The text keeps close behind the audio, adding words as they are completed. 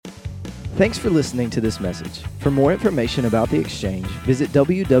Thanks for listening to this message. For more information about The Exchange, visit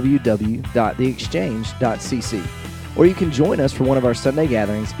www.theexchange.cc, or you can join us for one of our Sunday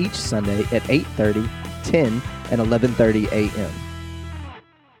gatherings each Sunday at 8:30, 10, and 11:30 a.m.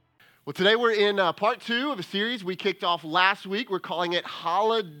 Well, today we're in part 2 of a series we kicked off last week. We're calling it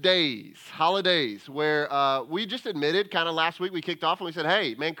Holidaze. Holidaze, where we just admitted kind of last week we kicked off and we said,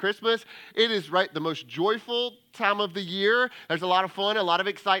 hey, man, Christmas, it is the most joyful time of the year. There's a lot of fun, a lot of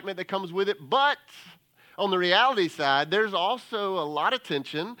excitement that comes with it. But on the reality side, there's also a lot of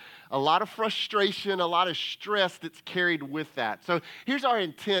tension, a lot of frustration, a lot of stress that's carried with that. So here's our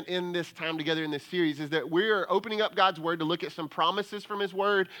intent in this time together in this series is that we're opening up God's Word to look at some promises from His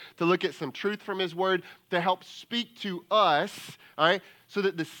Word, to look at some truth from His Word, to help speak to us, all right, so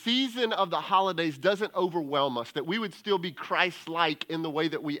that the season of the holidays doesn't overwhelm us, that we would still be Christ-like in the way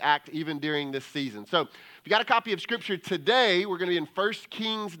that we act even during this season. So if you got a copy of Scripture today, we're going to be in 1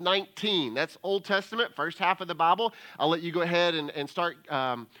 Kings 19. That's Old Testament, first half of the Bible. I'll let you go ahead and start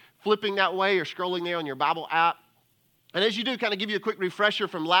flipping that way or scrolling there on your Bible app. And as you do, kind of give you a quick refresher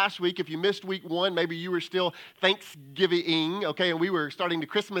from last week. If you missed week 1, maybe you were still Thanksgiving, okay, and we were starting to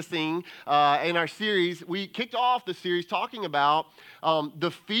Christmasing in our series. We kicked off the series talking about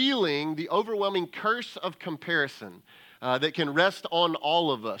the overwhelming curse of comparison. That can rest on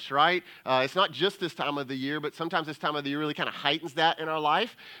all of us, right? It's not just this time of the year, but sometimes this time of the year really kind of heightens that in our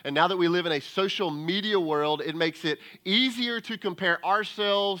life. And now that we live in a social media world, it makes it easier to compare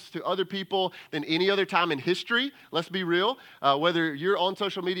ourselves to other people than any other time in history. Let's be real. Whether you're on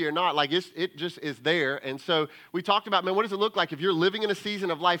social media or not, it just is there. And so we talked about, man, what does it look like if you're living in a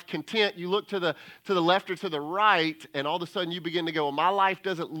season of life content? You look to the left or to the right, and all of a sudden you begin to go, well, my life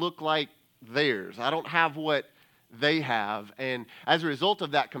doesn't look like theirs. I don't have what they have. And as a result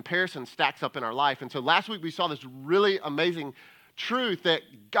of that, comparison stacks up in our life. And so last week we saw this really amazing truth that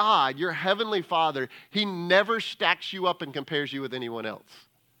God, your heavenly Father, He never stacks you up and compares you with anyone else.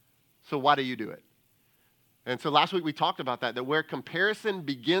 So why do you do it? And so last week we talked about that where comparison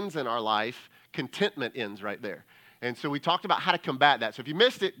begins in our life, contentment ends right there. And so we talked about how to combat that. So if you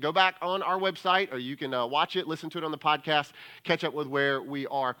missed it, go back on our website, or you can watch it, listen to it on the podcast, catch up with where we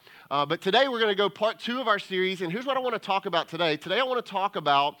are. But today we're going to go part 2 of our series, and here's what I want to talk about today. Today I want to talk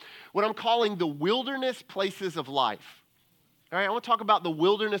about what I'm calling the wilderness places of life. All right, I want to talk about the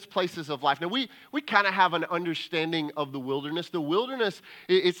wilderness places of life. Now, we kind of have an understanding of the wilderness. The wilderness,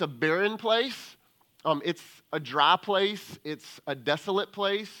 it's a barren place. It's a dry place. It's a desolate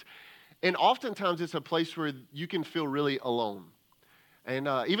place. And oftentimes it's a place where you can feel really alone. And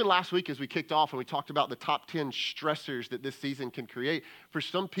even last week as we kicked off and we talked about the top 10 stressors that this season can create, for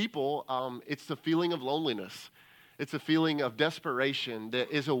some people, it's the feeling of loneliness. It's a feeling of desperation that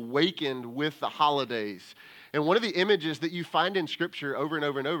is awakened with the holidays. And one of the images that you find in Scripture over and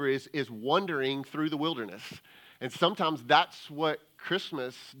over and over is wandering through the wilderness. And sometimes that's what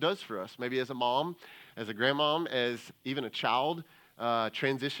Christmas does for us, maybe as a mom, as a grandmom, as even a child.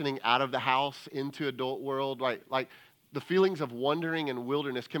 Transitioning out of the house into adult world, like the feelings of wandering and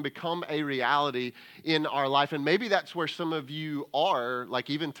wilderness can become a reality in our life. And maybe that's where some of you are, like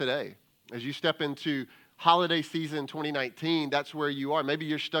even today. As you step into holiday season 2019, that's where you are. Maybe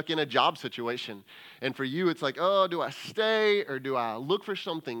you're stuck in a job situation. And for you, it's like, oh, do I stay or do I look for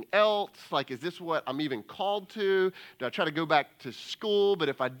something else? Like, is this what I'm even called to? Do I try to go back to school? But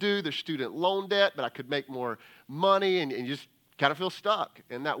if I do, there's student loan debt, but I could make more money, and you just kind of feel stuck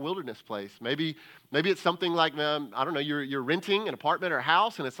in that wilderness place. Maybe it's something like, I don't know, you're renting an apartment or a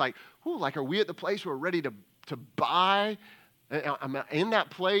house, and it's like, are we at the place where we're ready to buy? I'm in that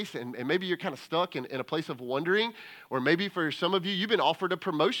place, and maybe you're kind of stuck in a place of wondering. Or maybe for some of you, you've been offered a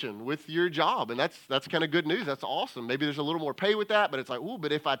promotion with your job, and that's kind of good news. That's awesome. Maybe there's a little more pay with that, but it's like,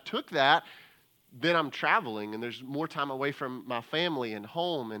 but if I took that, then I'm traveling, and there's more time away from my family and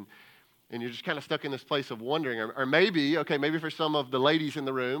home, and you're just kind of stuck in this place of wondering. Or maybe for some of the ladies in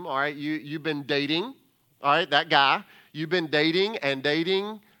the room, all right, you've been dating, all right, that guy. You've been dating and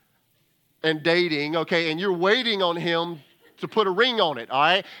dating and dating, okay, and you're waiting on him to put a ring on it, all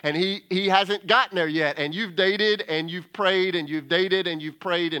right? And he hasn't gotten there yet. And you've dated and you've prayed and you've dated and you've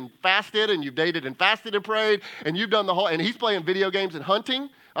prayed and fasted and you've dated and fasted and prayed and you've done the whole, and he's playing video games and hunting,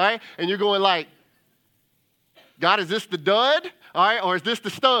 all right? And you're going like, God, is this the dud? All right, or is this the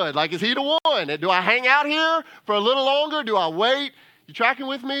stud? Like, is he the one? Do I hang out here for a little longer? Do I wait? You tracking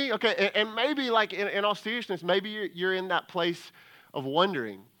with me? Okay, and maybe like in all seriousness, maybe you're in that place of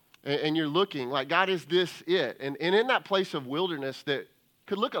wondering and you're looking like, God, is this it? And in that place of wilderness that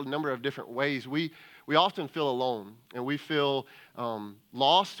could look a number of different ways, we often feel alone and we feel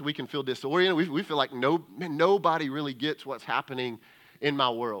lost. We can feel disoriented. We feel like nobody really gets what's happening in my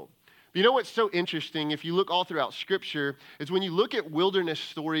world. But you know what's so interesting, if you look all throughout Scripture, is when you look at wilderness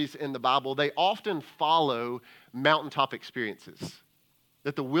stories in the Bible, they often follow mountaintop experiences.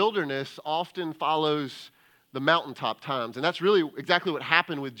 That the wilderness often follows the mountaintop times. And that's really exactly what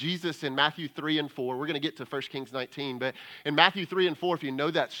happened with Jesus in Matthew 3 and 4. We're going to get to 1 Kings 19. But in Matthew 3 and 4, if you know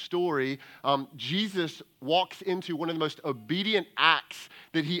that story, Jesus walks into one of the most obedient acts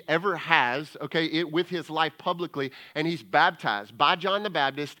that he ever has, with his life publicly. And he's baptized by John the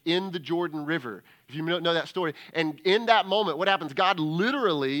Baptist in the Jordan River. If you don't know that story. And in that moment, what happens? God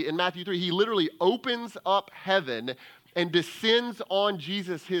literally, in Matthew 3, he literally opens up heaven and descends on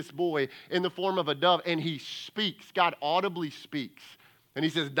Jesus, his boy, in the form of a dove, and he speaks. God audibly speaks. And he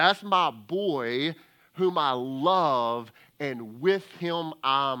says, that's my boy whom I love, and with him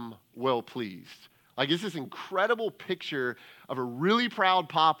I'm well pleased. Like, it's this incredible picture of a really proud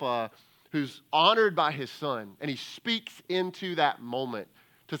papa who's honored by his son, and he speaks into that moment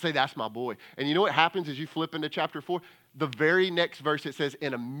to say, that's my boy. And you know what happens as you flip into chapter 4? The very next verse, it says,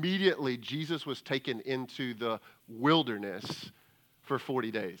 and immediately Jesus was taken into the wilderness for 40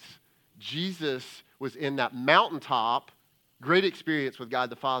 days. Jesus was in that mountaintop, great experience with God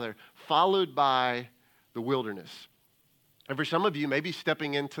the Father, followed by the wilderness. And for some of you, maybe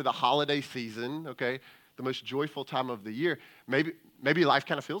stepping into the holiday season, the most joyful time of the year, maybe life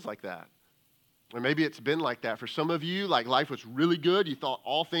kind of feels like that. Or maybe it's been like that. For some of you, like life was really good. You thought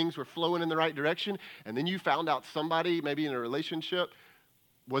all things were flowing in the right direction. And then you found out somebody, maybe in a relationship,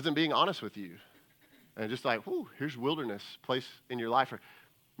 wasn't being honest with you. And just like, here's wilderness place in your life. Or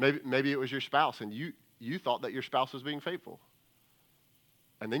maybe it was your spouse and you thought that your spouse was being faithful.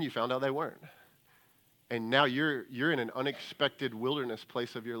 And then you found out they weren't. And now you're in an unexpected wilderness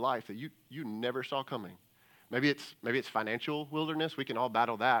place of your life that you never saw coming. Maybe it's financial wilderness. We can all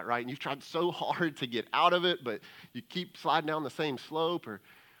battle that, right? And you've tried so hard to get out of it, but you keep sliding down the same slope. Or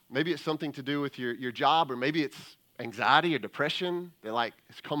maybe it's something to do with your job, or maybe it's anxiety or depression that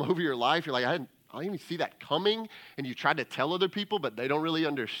has come over your life. You're like, I didn't even see that coming. And you try to tell other people, but they don't really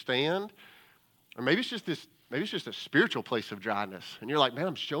understand. Or maybe it's just a spiritual place of dryness. And you're like, man,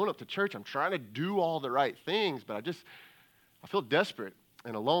 I'm showing up to church. I'm trying to do all the right things, but I feel desperate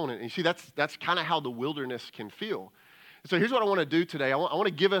and alone. And you see, that's kind of how the wilderness can feel. And so here's what I want to do today. I want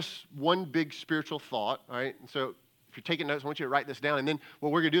to give us one big spiritual thought, all right? And so if you're taking notes, I want you to write this down. And then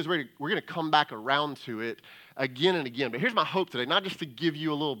what we're going to do is we're going to come back around to it again and again. But here's my hope today, not just to give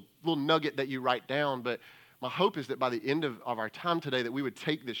you a little nugget that you write down, but my hope is that by the end of our time today that we would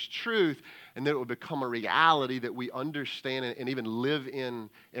take this truth and that it would become a reality that we understand and even live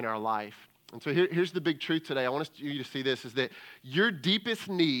in our life. And so here's the big truth today. I want you to see this, is that your deepest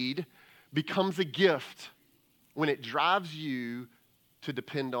need becomes a gift when it drives you to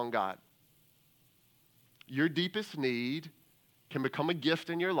depend on God. Your deepest need can become a gift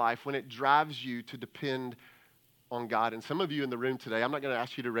in your life when it drives you to depend on God. And some of you in the room today, I'm not going to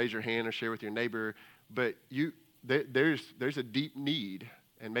ask you to raise your hand or share with your neighbor, but there's a deep need,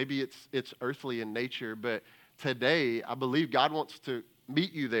 and maybe it's earthly in nature, but today I believe God wants to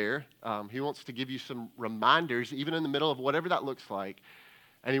meet you there. He wants to give you some reminders, even in the middle of whatever that looks like.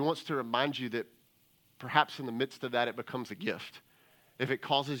 And he wants to remind you that perhaps in the midst of that, it becomes a gift if it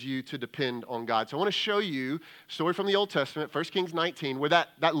causes you to depend on God. So I want to show you a story from the Old Testament, 1 Kings 19, where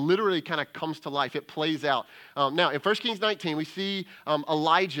that literally kind of comes to life. It plays out. Now, in 1 Kings 19, we see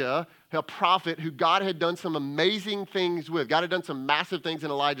Elijah, a prophet who God had done some amazing things with. God had done some massive things in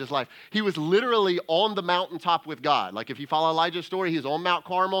Elijah's life. He was literally on the mountaintop with God. Like if you follow Elijah's story, he's on Mount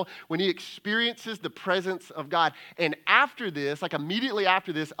Carmel when he experiences the presence of God. And after this, like immediately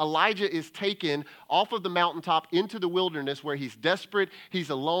after this, Elijah is taken off of the mountaintop into the wilderness where he's desperate, he's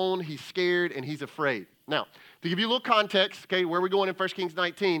alone, he's scared, and he's afraid. Now, to give you a little context, where we're going in 1 Kings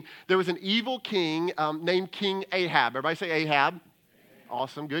 19, there was an evil king named King Ahab. Everybody say Ahab.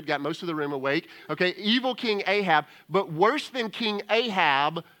 Awesome, good. Got most of the room awake. Evil King Ahab. But worse than King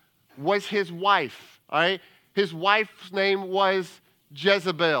Ahab was his wife, all right? His wife's name was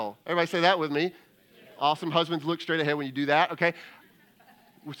Jezebel. Everybody say that with me. Awesome. Husbands, look straight ahead when you do that, okay?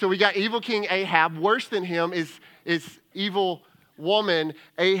 So we got evil King Ahab. Worse than him is evil woman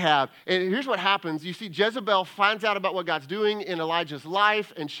Ahab. And here's what happens. You see, Jezebel finds out about what God's doing in Elijah's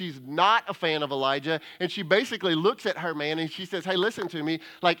life, and she's not a fan of Elijah. And she basically looks at her man and she says, hey, listen to me.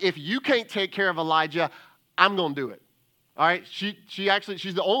 Like, if you can't take care of Elijah, I'm going to do it. All right? She's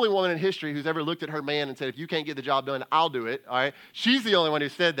the only woman in history who's ever looked at her man and said, if you can't get the job done, I'll do it. All right? She's the only one who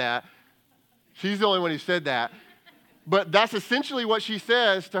said that. But that's essentially what she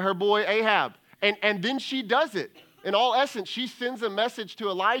says to her boy Ahab. And then she does it. In all essence, she sends a message to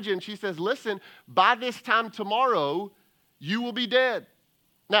Elijah and she says, listen, by this time tomorrow, you will be dead.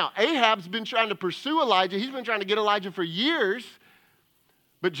 Now, Ahab's been trying to pursue Elijah. He's been trying to get Elijah for years.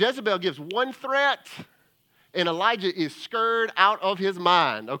 But Jezebel gives one threat, and Elijah is scared out of his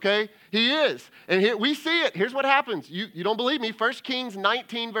mind, okay? He is. And here we see it. Here's what happens. You don't believe me. 1 Kings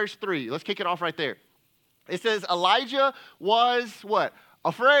 19, verse 3. Let's kick it off right there. It says, Elijah was what?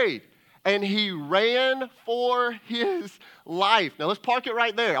 Afraid. And he ran for his life. Now, let's park it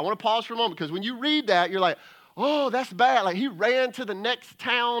right there. I want to pause for a moment because when you read that, you're like, oh, that's bad. Like, he ran to the next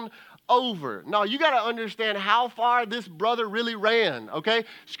town over. No, you got to understand how far this brother really ran, okay?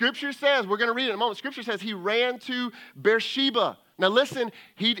 Scripture says, we're going to read it in a moment. Scripture says he ran to Beersheba. Now, listen,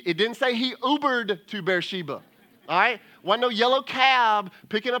 it didn't say he Ubered to Beersheba. All right? Wasn't no yellow cab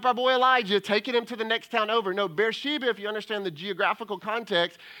picking up our boy Elijah, taking him to the next town over. No, Beersheba, if you understand the geographical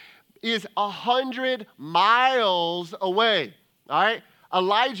context, is 100 miles away. All right?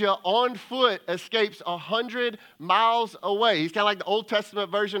 Elijah on foot escapes 100 miles away. He's kind of like the Old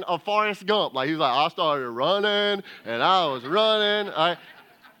Testament version of Forrest Gump. Like, he's like, I started running, and I was running. All right?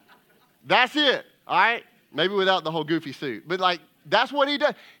 That's it. All right? Maybe without the whole goofy suit. But, like, that's what he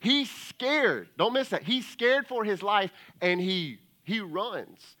does. He's scared. Don't miss that. He's scared for his life, and he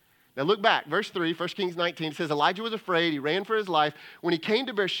runs. Now look back, verse 3, 1 Kings 19, it says, Elijah was afraid, he ran for his life. When he came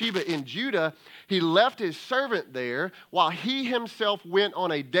to Beersheba in Judah, he left his servant there while he himself went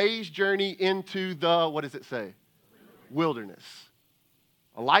on a day's journey into the, what does it say? Wilderness.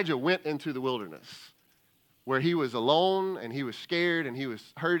 Elijah went into the wilderness where he was alone and he was scared and he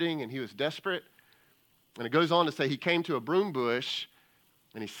was hurting and he was desperate. And it goes on to say he came to a broom bush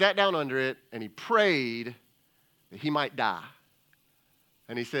and he sat down under it and he prayed that he might die.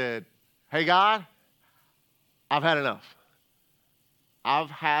 And he said, hey, God, I've had enough. I've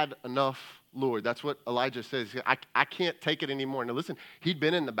had enough, Lord. That's what Elijah says. I can't take it anymore. Now, listen, he'd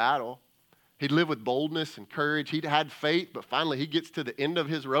been in the battle. He'd lived with boldness and courage. He'd had faith, but finally he gets to the end of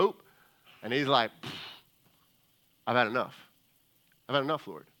his rope, and he's like, I've had enough. I've had enough,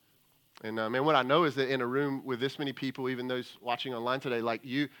 Lord. And, man, what I know is that in a room with this many people, even those watching online today, like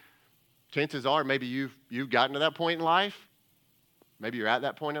you, chances are maybe you've gotten to that point in life. Maybe you're at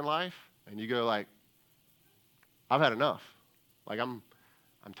that point in life, and you go like, I've had enough. Like, I'm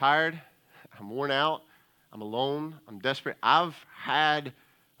tired. I'm worn out. I'm alone. I'm desperate. I've had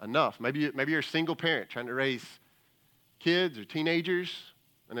enough. Maybe you're a single parent trying to raise kids or teenagers,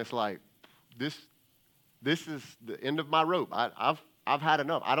 and it's like, this is the end of my rope. I've had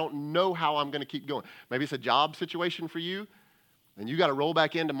enough. I don't know how I'm going to keep going. Maybe it's a job situation for you. And you got to roll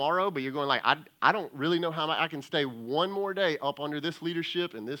back in tomorrow, but you're going like, I don't really know how I can stay one more day up under this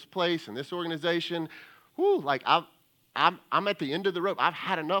leadership in this place and this organization. Whew, like I'm at the end of the rope. I've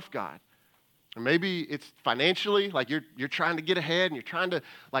had enough, God. Or maybe it's financially, like you're trying to get ahead and you're trying to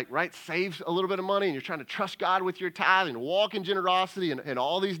save a little bit of money and you're trying to trust God with your tithe and walk in generosity and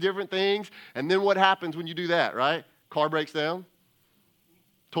all these different things. And then what happens when you do that, right? Car breaks down,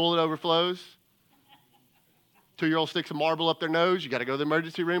 toilet overflows. 2-year-old sticks a marble up their nose. You got to go to the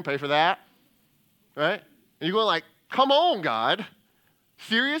emergency room, pay for that, right? And you're going like, come on, God.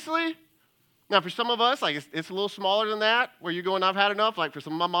 Seriously? Now, for some of us, like it's a little smaller than that, where you're going, I've had enough. Like for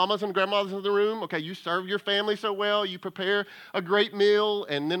some of my mamas and grandmothers in the room, okay, you serve your family so well, you prepare a great meal,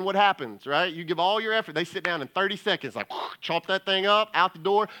 and then what happens, right? You give all your effort. They sit down in 30 seconds, like chop that thing up, out the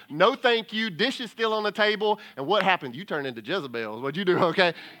door. No thank you. Dish is still on the table. And what happens? You turn into Jezebel. What'd you do,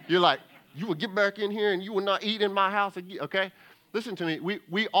 okay? You're like, you will get back in here and you will not eat in my house again, okay? Listen to me.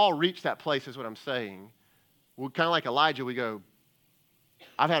 We all reach that place is what I'm saying. We're kind of like Elijah. We go,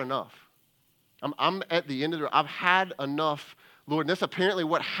 I've had enough. I'm at the end of the road. I've had enough, Lord. And that's apparently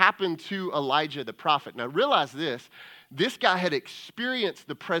what happened to Elijah the prophet. Now realize this. This guy had experienced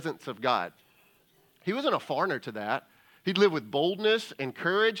the presence of God. He wasn't a foreigner to that. He'd lived with boldness and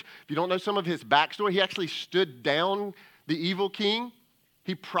courage. If you don't know some of his backstory, he actually stood down the evil king.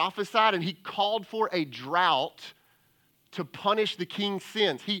 He prophesied and he called for a drought to punish the king's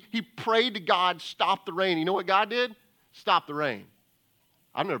sins. He prayed to God, stop the rain. You know what God did? Stop the rain.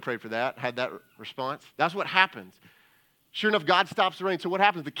 I've never prayed for that, had that response. That's what happens. Sure enough, God stops the rain. So what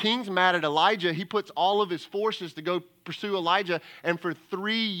happens? The king's mad at Elijah. He puts all of his forces to go pursue Elijah. And for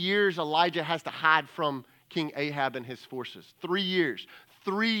 3 years, Elijah has to hide from King Ahab and his forces. 3 years.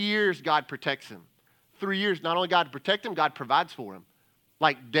 3 years, God protects him. 3 years, not only God protects him, God provides for him.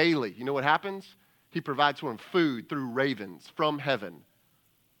 Like daily. You know what happens? He provides for him food through ravens from heaven.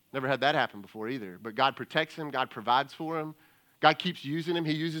 Never had that happen before either. But God protects him. God provides for him. God keeps using him.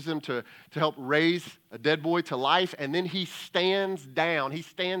 He uses him to help raise a dead boy to life. And then he stands down. He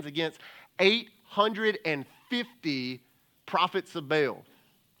stands against 850 prophets of Baal.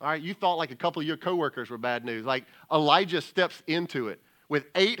 All right, you thought like a couple of your coworkers were bad news. Like Elijah steps into it. with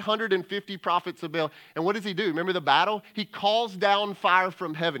 850 prophets of Baal. And what does he do? Remember the battle? He calls down fire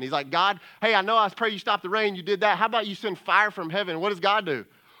from heaven. He's like, God, hey, I know I was praying you stop the rain. You did that. How about you send fire from heaven? And what does God do?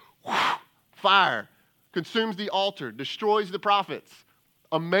 Fire consumes the altar, destroys the prophets.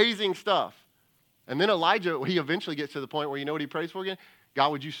 Amazing stuff. And then Elijah, he eventually gets to the point where you know what he prays for again?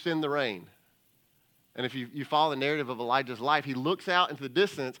 God, would you send the rain? And if you follow the narrative of Elijah's life, he looks out into the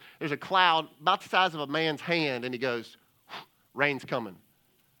distance. There's a cloud about the size of a man's hand, and he goes, rain's coming.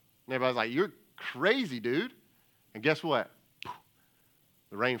 And everybody's like, you're crazy, dude. And guess what?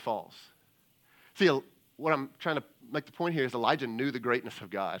 The rain falls. See, what I'm trying to make the point here is Elijah knew the greatness of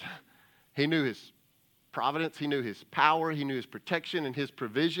God. He knew his providence, he knew his power, he knew his protection and his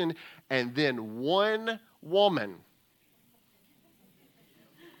provision. And then one woman,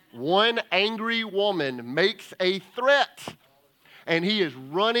 one angry woman makes a threat. And he is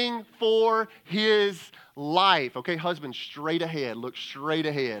running for his life. Okay, husband, straight ahead. Look straight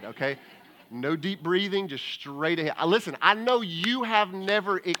ahead, okay? No deep breathing, just straight ahead. Listen, I know you have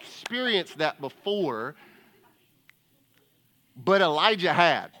never experienced that before, but Elijah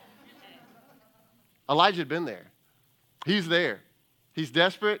had. Elijah had been there. He's there. He's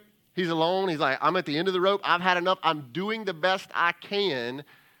desperate. He's alone. He's like, I'm at the end of the rope. I've had enough. I'm doing the best I can,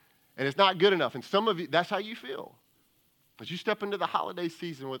 and it's not good enough. And some of you, that's how you feel. As you step into the holiday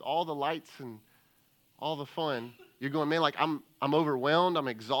season with all the lights and all the fun, you're going, man, like I'm overwhelmed, I'm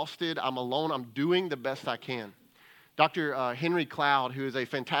exhausted, I'm alone, I'm doing the best I can. Dr. Henry Cloud, who is a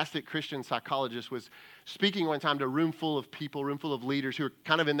fantastic Christian psychologist, was speaking one time to a room full of people, room full of leaders who are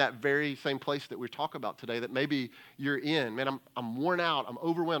kind of in that very same place that we're talking about today that maybe you're in. Man, I'm worn out, I'm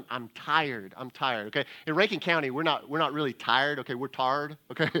overwhelmed, I'm tired, okay? In Rankin County, we're not really tired, okay? We're tired,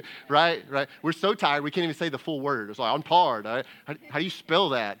 okay? right? We're so tired, we can't even say the full word. It's like, I'm tired. Right? How do you spell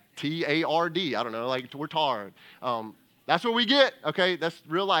that? T-A-R-D, I don't know, like we're tired. That's what we get, okay? That's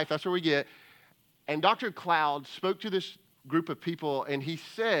real life, that's what we get. And Dr. Cloud spoke to this group of people, and he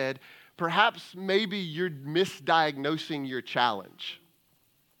said, perhaps maybe you're misdiagnosing your challenge.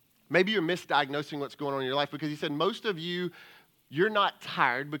 Maybe you're misdiagnosing what's going on in your life, because he said most of you, you're not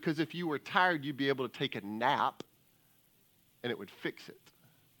tired, because if you were tired, you'd be able to take a nap, and it would fix it.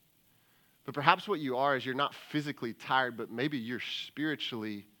 But perhaps what you are is you're not physically tired, but maybe you're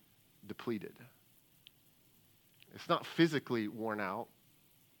spiritually depleted. It's not physically worn out,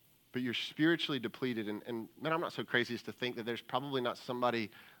 but you're spiritually depleted. And man, I'm not so crazy as to think that there's probably not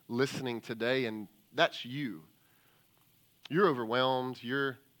somebody listening today, and that's you. You're overwhelmed,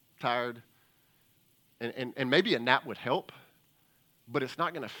 you're tired, and maybe a nap would help, but it's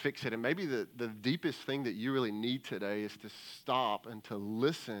not going to fix it. And maybe the deepest thing that you really need today is to stop and to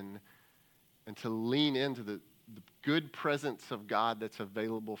listen and to lean into the good presence of God that's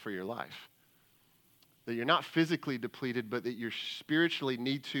available for your life. That you're not physically depleted, but that you spiritually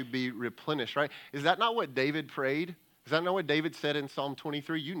need to be replenished, right? Is that not what David prayed? Is that not what David said in Psalm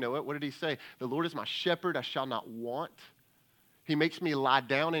 23? You know it. What did he say? The Lord is my shepherd, I shall not want. He makes me lie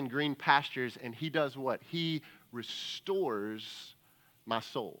down in green pastures, and he does what? He restores my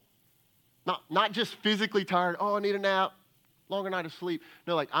soul. Not just physically tired, oh, I need a nap, longer night of sleep.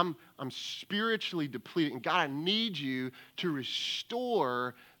 No, like I'm spiritually depleted, and God, I need you to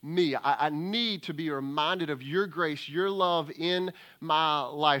restore me. I need to be reminded of your grace, your love in my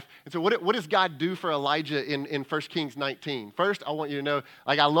life. And so what does God do for Elijah in 1 Kings 19? First, I want you to know,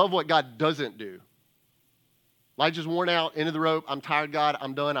 like, I love what God doesn't do. Elijah's worn out, end of the rope. I'm tired, God.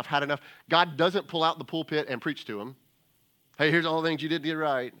 I'm done. I've had enough. God doesn't pull out the pulpit and preach to him. Hey, here's all the things you did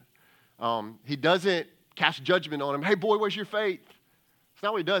right. He doesn't cast judgment on him. Hey, boy, where's your faith? It's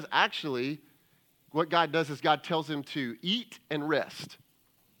not what he does. Actually, what God does is God tells him to eat and rest.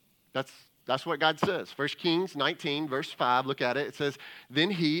 That's what God says. 1 Kings 19, verse 5, look at it. It says,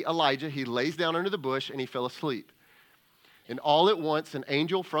 then Elijah, he lays down under the bush and he fell asleep. And all at once, an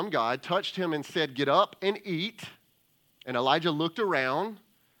angel from God touched him and said, get up and eat. And Elijah looked around,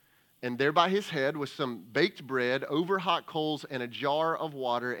 and there by his head was some baked bread over hot coals and a jar of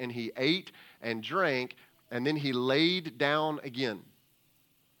water. And he ate and drank, and then he laid down again.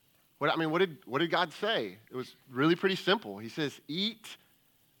 What did God say? It was really pretty simple. He says, eat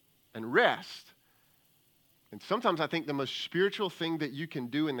and rest. And sometimes I think the most spiritual thing that you can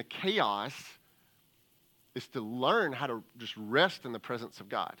do in the chaos is to learn how to just rest in the presence of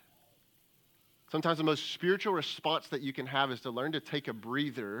God. Sometimes the most spiritual response that you can have is to learn to take a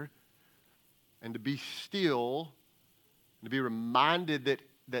breather and to be still and to be reminded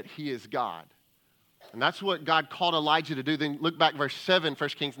that he is God. And that's what God called Elijah to do. Then look back, verse 7, 1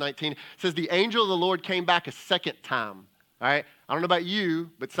 Kings 19. It says, the angel of the Lord came back a second time. All right? I don't know about you,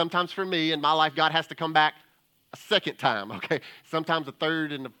 but sometimes for me in my life, God has to come back a second time, okay? Sometimes a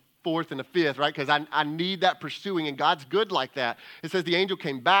third and a fourth and a fifth, right? Because I need that pursuing, and God's good like that. It says the angel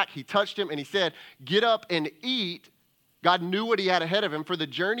came back, he touched him, and he said, get up and eat. God knew what he had ahead of him, for the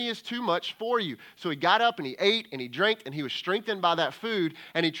journey is too much for you. So he got up and he ate and he drank, and he was strengthened by that food,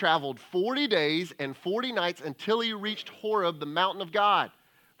 and he traveled 40 days and 40 nights until he reached Horeb, the mountain of God.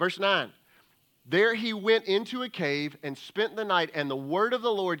 Verse 9. There he went into a cave and spent the night, and the word of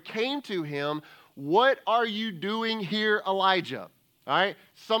the Lord came to him, what are you doing here, Elijah? All right?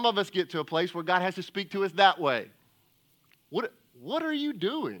 Some of us get to a place where God has to speak to us that way. What are you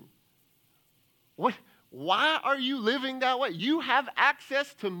doing? Why are you living that way? You have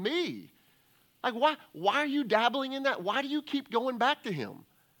access to me. Like, why are you dabbling in that? Why do you keep going back to him?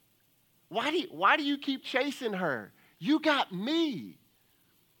 Why do you keep chasing her? You got me.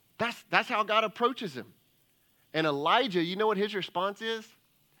 That's how God approaches him. And Elijah, you know what his response is?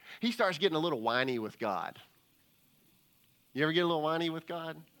 He starts getting a little whiny with God. You ever get a little whiny with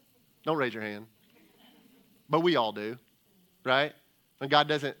God? Don't raise your hand. But we all do, right? When God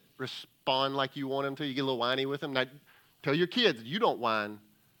doesn't respond like you want him to, you get a little whiny with him. Now, tell your kids, you don't whine.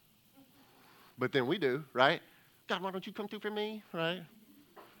 But then we do, right? God, why don't you come through for me, right?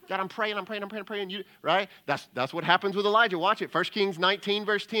 God, I'm praying. You, right? That's what happens with Elijah. Watch it. 1 Kings 19,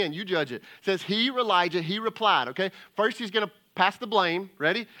 verse 10. You judge it. It says, Elijah, he replied, okay? First, he's going to pass the blame.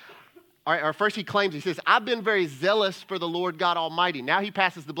 Ready? All right, or first he claims, he says, I've been very zealous for the Lord God Almighty. Now he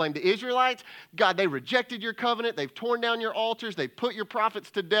passes the blame to Israelites. God, they rejected your covenant. They've torn down your altars. They put your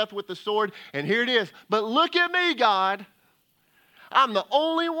prophets to death with the sword. And here it is. But look at me, God. I'm the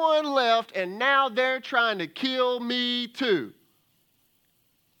only one left, and now they're trying to kill me too.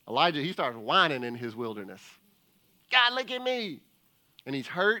 Elijah, he starts whining in his wilderness. God, look at me. And he's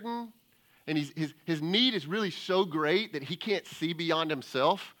hurting, and his need is really so great that he can't see beyond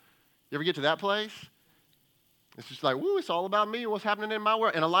himself. You ever get to that place? It's just like, woo, it's all about me and what's happening in my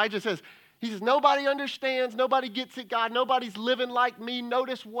world. And Elijah says, nobody understands, nobody gets it, God. Nobody's living like me.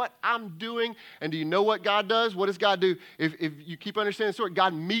 Notice what I'm doing. And do you know what God does? What does God do? If you keep understanding the story,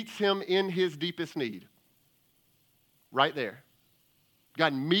 God meets him in his deepest need. Right there.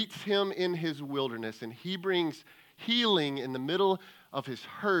 God meets him in his wilderness, and he brings healing in the middle of his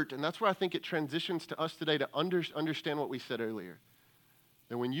hurt. And that's where I think it transitions to us today to understand what we said earlier.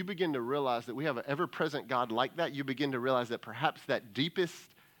 And when you begin to realize that we have an ever-present God like that, you begin to realize that perhaps that deepest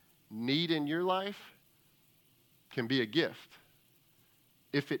need in your life can be a gift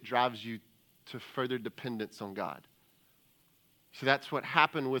if it drives you to further dependence on God. So that's what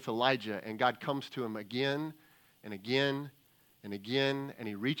happened with Elijah, and God comes to him again and again and again, and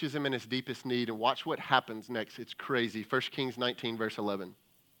he reaches him in his deepest need, and watch what happens next. It's crazy. 1 Kings 19, verse 11.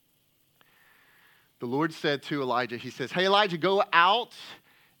 The Lord said to Elijah, he says, hey, Elijah, go out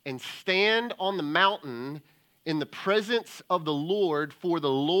and stand on the mountain in the presence of the Lord, for the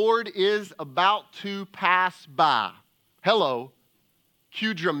Lord is about to pass by. Hello.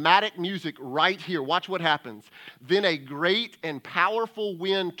 Cue dramatic music right here. Watch what happens. Then a great and powerful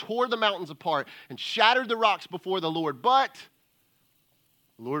wind tore the mountains apart and shattered the rocks before the Lord. But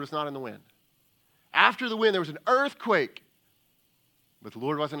the Lord was not in the wind. After the wind, there was an earthquake, but the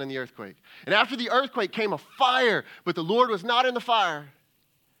Lord wasn't in the earthquake. And after the earthquake came a fire, but the Lord was not in the fire.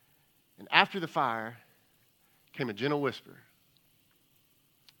 And after the fire came a gentle whisper.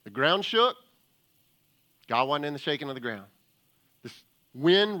 The ground shook. God wasn't in the shaking of the ground. This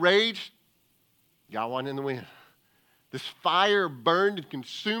wind raged. God wasn't in the wind. This fire burned and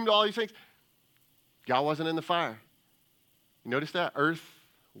consumed all these things. God wasn't in the fire. You notice that? Earth,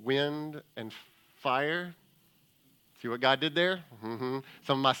 wind, and fire. See what God did there? Mm-hmm.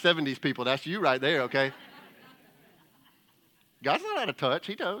 Some of my 70s people, that's you right there, okay? God's not out of touch.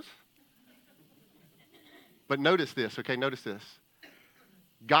 He knows. But notice this, okay? Notice this.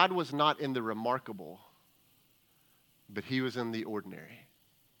 God was not in the remarkable, but he was in the ordinary.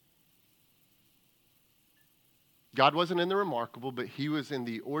 God wasn't in the remarkable, but he was in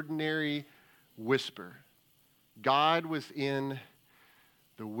the ordinary whisper. God was in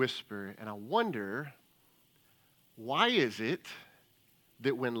the whisper. And I wonder, why is it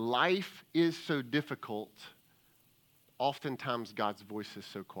that when life is so difficult, oftentimes God's voice is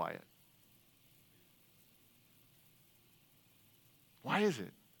so quiet? Why is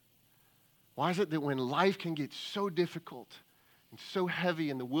it? Why is it that when life can get so difficult and so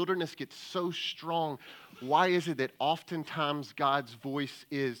heavy and the wilderness gets so strong, why is it that oftentimes God's voice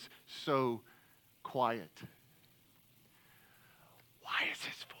is so quiet? Why is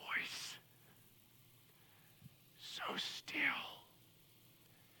his voice so still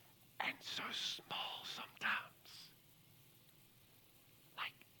and so small sometimes?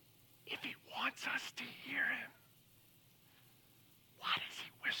 Like, if he wants us to hear him,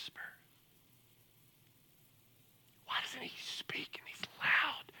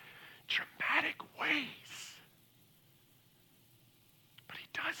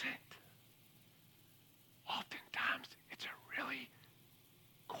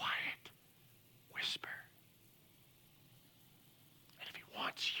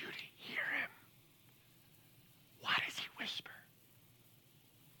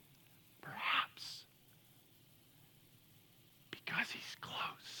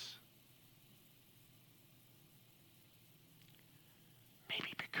 close.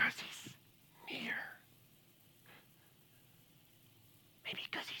 Maybe because he's near. Maybe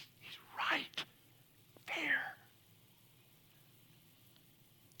because he's right there.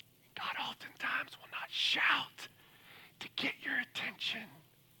 God oftentimes will not shout to get your attention,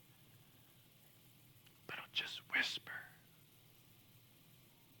 but he'll just whisper.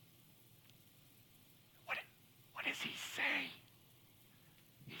 What does he say?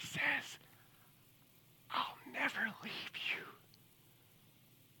 He says, I'll never leave you.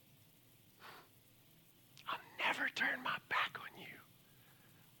 I'll never turn my back on you.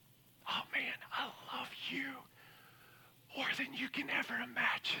 Oh man, I love you more than you can ever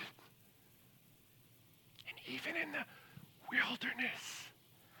imagine. And even in the wilderness,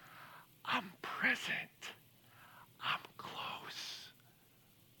 I'm present. I'm close.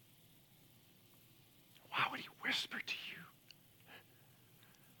 Why would he whisper to you?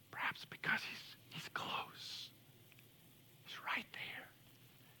 Perhaps because he's close. He's right there.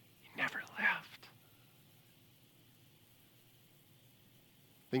 He never left.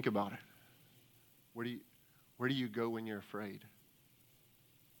 Think about it. Where do you go when you're afraid?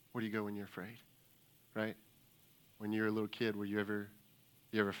 Where do you go when you're afraid? Right? When you were a little kid, were you ever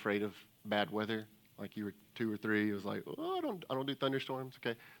afraid of bad weather? Like you were 2 or 3, it was like, oh, I don't do thunderstorms.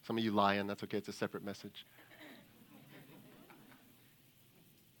 Okay, some of you lying. That's okay. It's a separate message.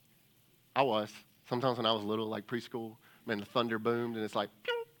 I was. Sometimes when I was little, like preschool, man, the thunder boomed and it's like,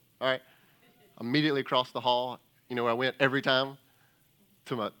 pew! All right. Immediately across the hall, you know where I went every time?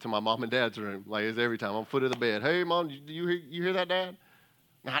 To my mom and dad's room. Like it's every time. On foot of the bed. Hey, Mom, do you hear that, Dad?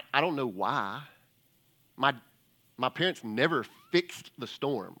 Now, I don't know why. My parents never fixed the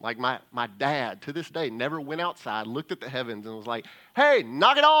storm. Like my dad, to this day, never went outside, looked at the heavens, and was like, hey,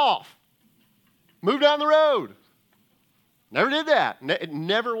 knock it off. Move down the road. Never did that. It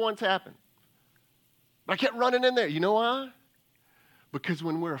never once happened. But I kept running in there. You know why? Because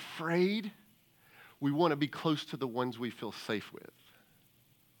when we're afraid, we want to be close to the ones we feel safe with.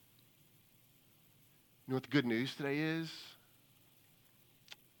 You know what the good news today is?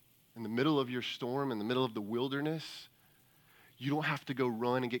 In the middle of your storm, in the middle of the wilderness, you don't have to go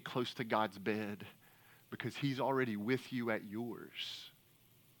run and get close to God's bed because he's already with you at yours.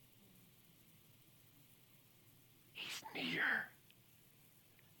 He's near.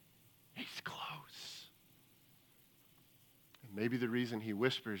 He's close. And maybe the reason he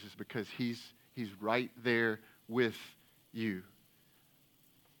whispers is because he's right there with you.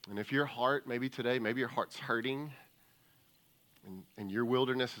 And if your heart, maybe today, maybe your heart's hurting, and your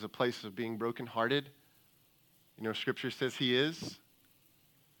wilderness is a place of being brokenhearted, you know, Scripture says he is.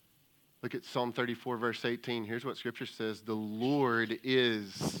 Look at Psalm 34, verse 18. Here's what Scripture says. The Lord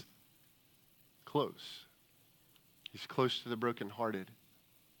is close. He's close to the brokenhearted.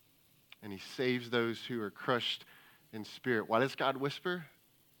 And he saves those who are crushed in spirit. Why does God whisper?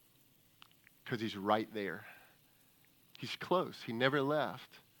 Because he's right there. He's close. He never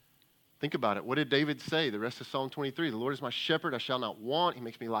left. Think about it. What did David say? The rest of Psalm 23. The Lord is my shepherd, I shall not want. He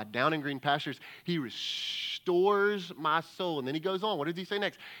makes me lie down in green pastures. He restores my soul. And then he goes on. What does he say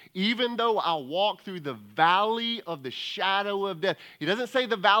next? Even though I walk through the valley of the shadow of death. He doesn't say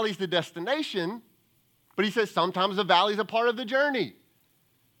the valley's the destination, but he says sometimes the valley's a part of the journey.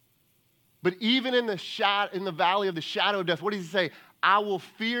 But even in the valley of the shadow of death, what does he say? I will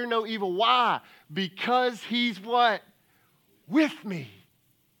fear no evil. Why? Because he's what? With me.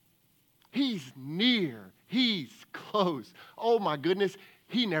 He's near. He's close. Oh my goodness,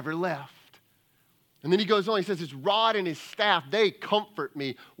 he never left. And then he goes on, he says, his rod and his staff, they comfort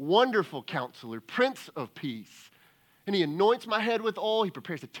me. Wonderful counselor, Prince of Peace. And he anoints my head with oil. He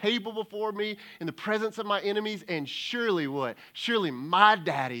prepares a table before me in the presence of my enemies. And surely what? Surely my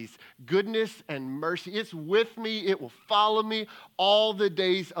daddy's goodness and mercy. It's with me. It will follow me all the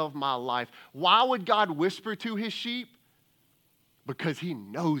days of my life. Why would God whisper to his sheep? Because he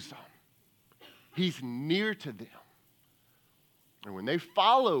knows them. He's near to them. And when they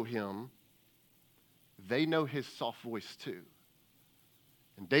follow him, they know his soft voice too.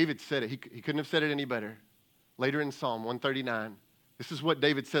 And David said it. He couldn't have said it any better. Later in Psalm 139, this is what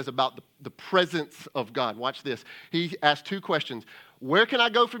David says about the presence of God. Watch this. He asked 2 questions. Where can I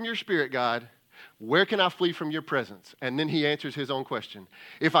go from your spirit, God? Where can I flee from your presence? And then he answers his own question.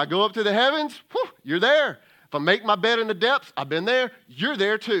 If I go up to the heavens, you're there. If I make my bed in the depths, I've been there, you're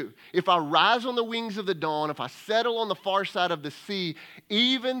there too. If I rise on the wings of the dawn, if I settle on the far side of the sea,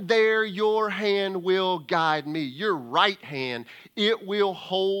 even there your hand will guide me. Your right hand, it will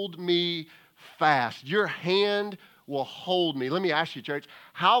hold me fast. Your hand will hold me. Let me ask you, church,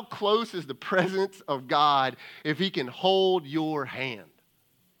 how close is the presence of God if he can hold your hand?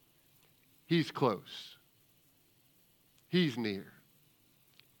 He's close. He's near.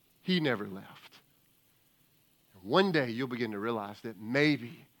 He never left. One day you'll begin to realize that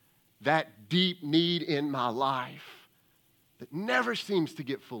maybe that deep need in my life that never seems to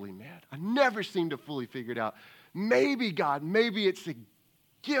get fully met, I never seem to fully figure it out, maybe God, maybe it's a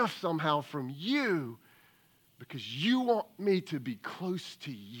gift somehow from you because you want me to be close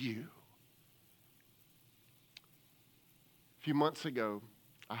to you. A few months ago,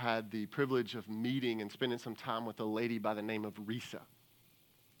 I had the privilege of meeting and spending some time with a lady by the name of Risa.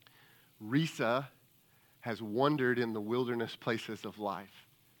 Risa has wandered in the wilderness places of life.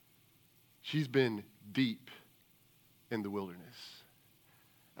 She's been deep in the wilderness.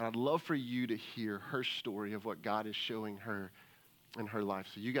 And I'd love for you to hear her story of what God is showing her in her life.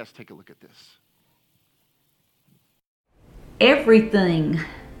 So you guys take a look at this. Everything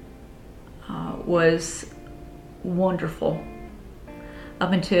was wonderful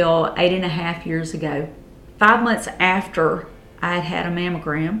up until 8.5 years ago. 5 months after I had had a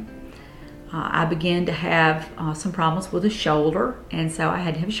mammogram, I began to have some problems with the shoulder, and so I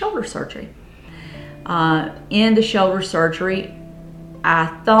had to have shoulder surgery. In the shoulder surgery, I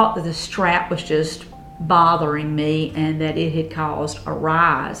thought that the strap was just bothering me and that it had caused a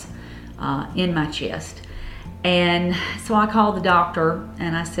rise in my chest. And so I called the doctor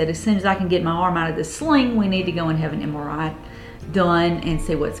and I said, as soon as I can get my arm out of the sling, we need to go and have an MRI done and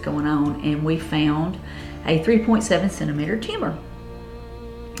see what's going on. And we found a 3.7 centimeter tumor.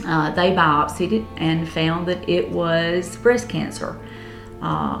 They biopsied it and found that it was breast cancer,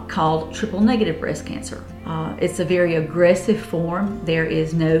 called triple negative breast cancer. It's a very aggressive form. There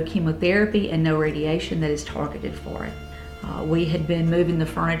is no chemotherapy and no radiation that is targeted for it. We had been moving the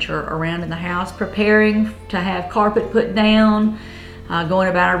furniture around in the house, preparing to have carpet put down, going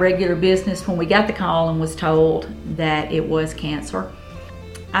about our regular business when we got the call and was told that it was cancer.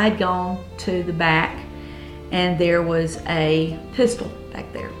 I had gone to the back and there was a pistol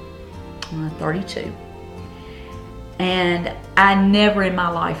back there, 32. And I never in my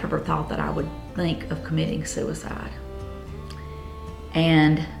life ever thought that I would think of committing suicide.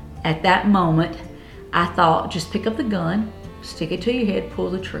 And at that moment, I thought, just pick up the gun, stick it to your head, pull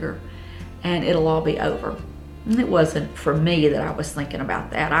the trigger, and it'll all be over. And it wasn't for me that I was thinking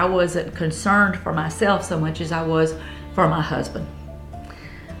about that. I wasn't concerned for myself so much as I was for my husband.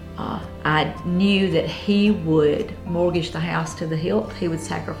 I knew that he would mortgage the house to the hilt. He would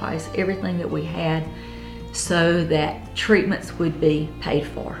sacrifice everything that we had so that treatments would be paid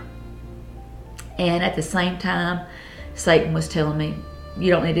for. And at the same time, Satan was telling me, you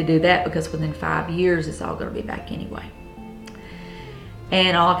don't need to do that because within 5 years, it's all going to be back anyway.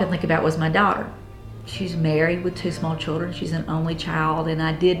 And all I could think about was my daughter. She's married with 2 small children. She's an only child, and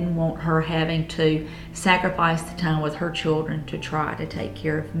I didn't want her having to sacrifice the time with her children to try to take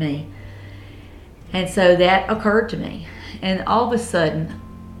care of me. And so that occurred to me. And all of a sudden,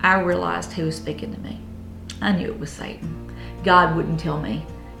 I realized who was speaking to me. I knew it was Satan. God wouldn't tell me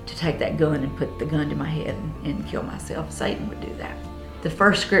to take that gun and put the gun to my head and kill myself. Satan would do that. The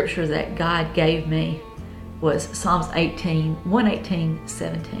first scripture that God gave me was Psalms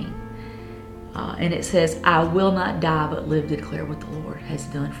 118:17. And it says, I will not die but live to declare what the Lord has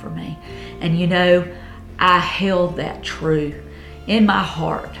done for me. And you know, I held that true in my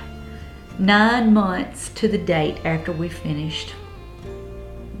heart. 9 months to the date after we finished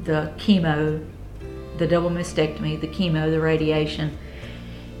the chemo, the double mastectomy, the chemo, the radiation,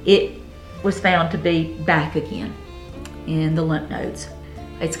 it was found to be back again in the lymph nodes.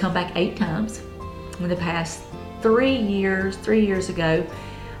 It's come back 8 times. In the past 3 years ago,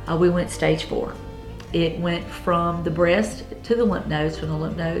 we went stage 4. It went from the breast to the lymph nodes, from the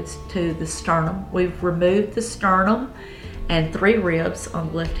lymph nodes to the sternum. We've removed the sternum and 3 ribs on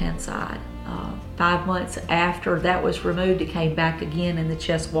the left-hand side. 5 months after that was removed, it came back again in the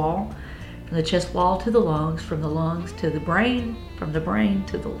chest wall. From the chest wall to the lungs, from the lungs to the brain, from the brain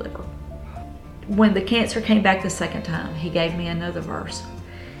to the liver. When the cancer came back the second time, he gave me another verse.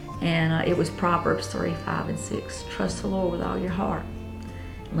 And it was Proverbs 3, 5, and 6. Trust the Lord with all your heart.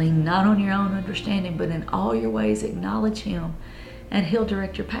 Lean not on your own understanding, but in all your ways acknowledge him, and he'll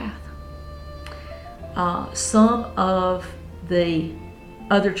direct your path. Some of the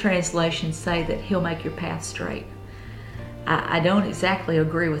other translations say that he'll make your path straight. I don't exactly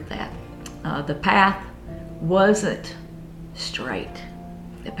agree with that. The path wasn't straight.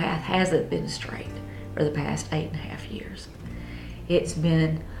 The path hasn't been straight for the past 8.5 years. It's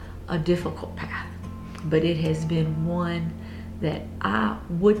been a difficult path, but it has been one that I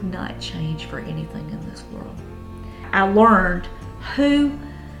would not change for anything in this world. I learned who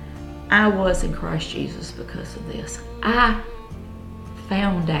I was in Christ Jesus because of this. I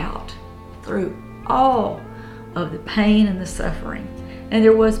found out through all of the pain and the suffering. And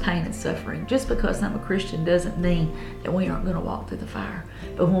there was pain and suffering. Just because I'm a Christian doesn't mean that we aren't going to walk through the fire.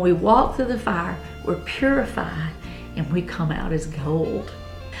 But when we walk through the fire, we're purified and we come out as gold.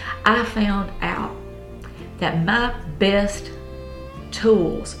 I found out that my best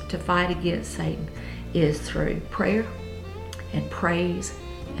tools to fight against Satan is through prayer and praise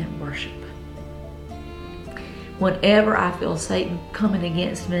and worship. Whenever I feel Satan coming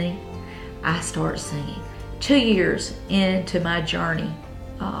against me, I start singing. 2 years into my journey,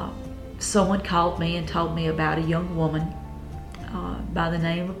 someone called me and told me about a young woman by the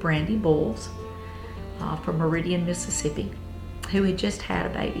name of Brandy Bowles from Meridian, Mississippi, who had just had a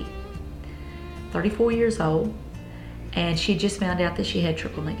baby, 34 years old, and she just found out that she had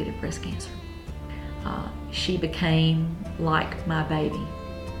triple negative breast cancer. She became like my baby.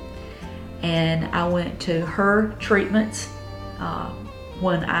 And I went to her treatments.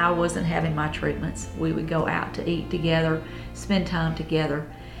 When I wasn't having my treatments, we would go out to eat together, spend time together.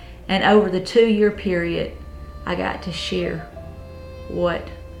 And over the 2-year period, I got to share what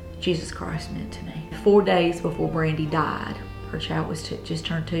Jesus Christ meant to me. 4 days before Brandy died, her child was just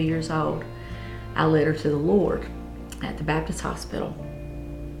turned 2 years old, I led her to the Lord at the Baptist hospital.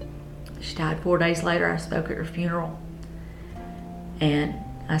 She died 4 days later. I spoke at her funeral, and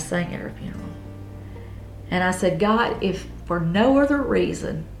I sang at her funeral. And I said, God, if for no other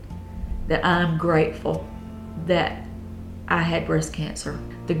reason that I'm grateful that I had breast cancer,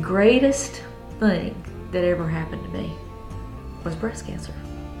 the greatest thing that ever happened to me was breast cancer,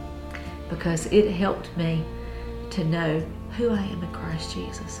 because it helped me to know who I am in Christ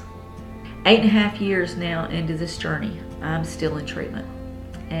Jesus. 8.5 years now into this journey, I'm still in treatment,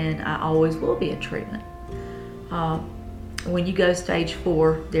 and I always will be in treatment. When you go stage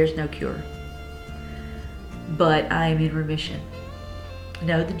 4, there's no cure, but I am in remission.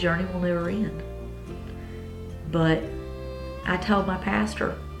 No, the journey will never end. But I told my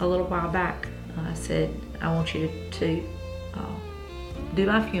pastor a little while back, I said, I want you to do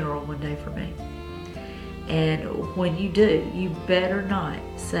my funeral one day for me. And when you do, you better not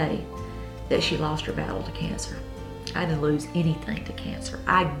say that she lost her battle to cancer. I didn't lose anything to cancer.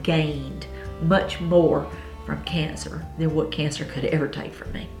 I gained much more from cancer than what cancer could ever take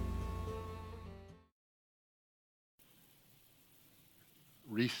from me.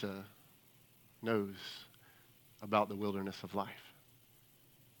 Risa knows about the wilderness of life.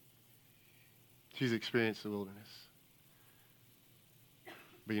 She's experienced the wilderness.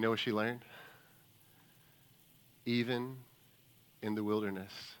 But you know what she learned? Even in the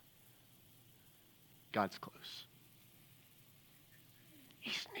wilderness, God's close.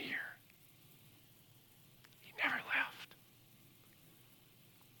 He's near. He never left.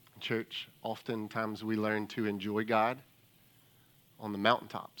 In church, oftentimes we learn to enjoy God on the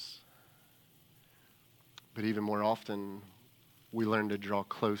mountaintops. But even more often, we learn to draw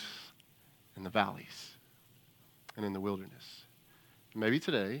close in the valleys and in the wilderness. Maybe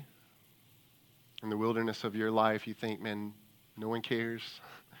today, in the wilderness of your life, you think, man, no one cares,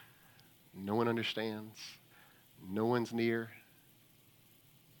 no one understands, no one's near.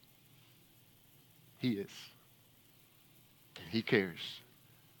 He is. And he cares.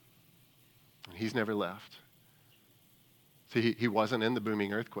 And he's never left. See, he wasn't in the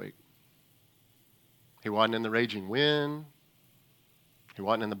booming earthquake. He wasn't in the raging wind. He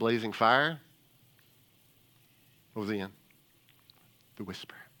wasn't in the blazing fire. What was he in? The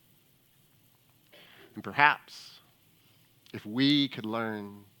whisper. And perhaps if we could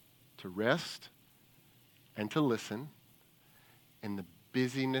learn to rest and to listen in the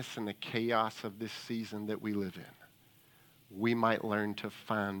busyness and the chaos of this season that we live in, we might learn to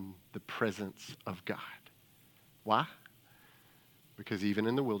find the presence of God. Why? Because even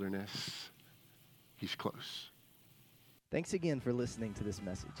in the wilderness, he's close. Thanks again for listening to this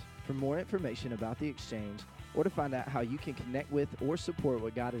message. For more information about The Exchange, or to find out how you can connect with or support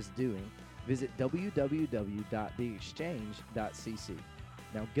what God is doing, visit www.theexchange.cc.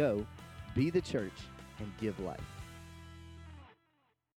 Now go, be the church, and give life.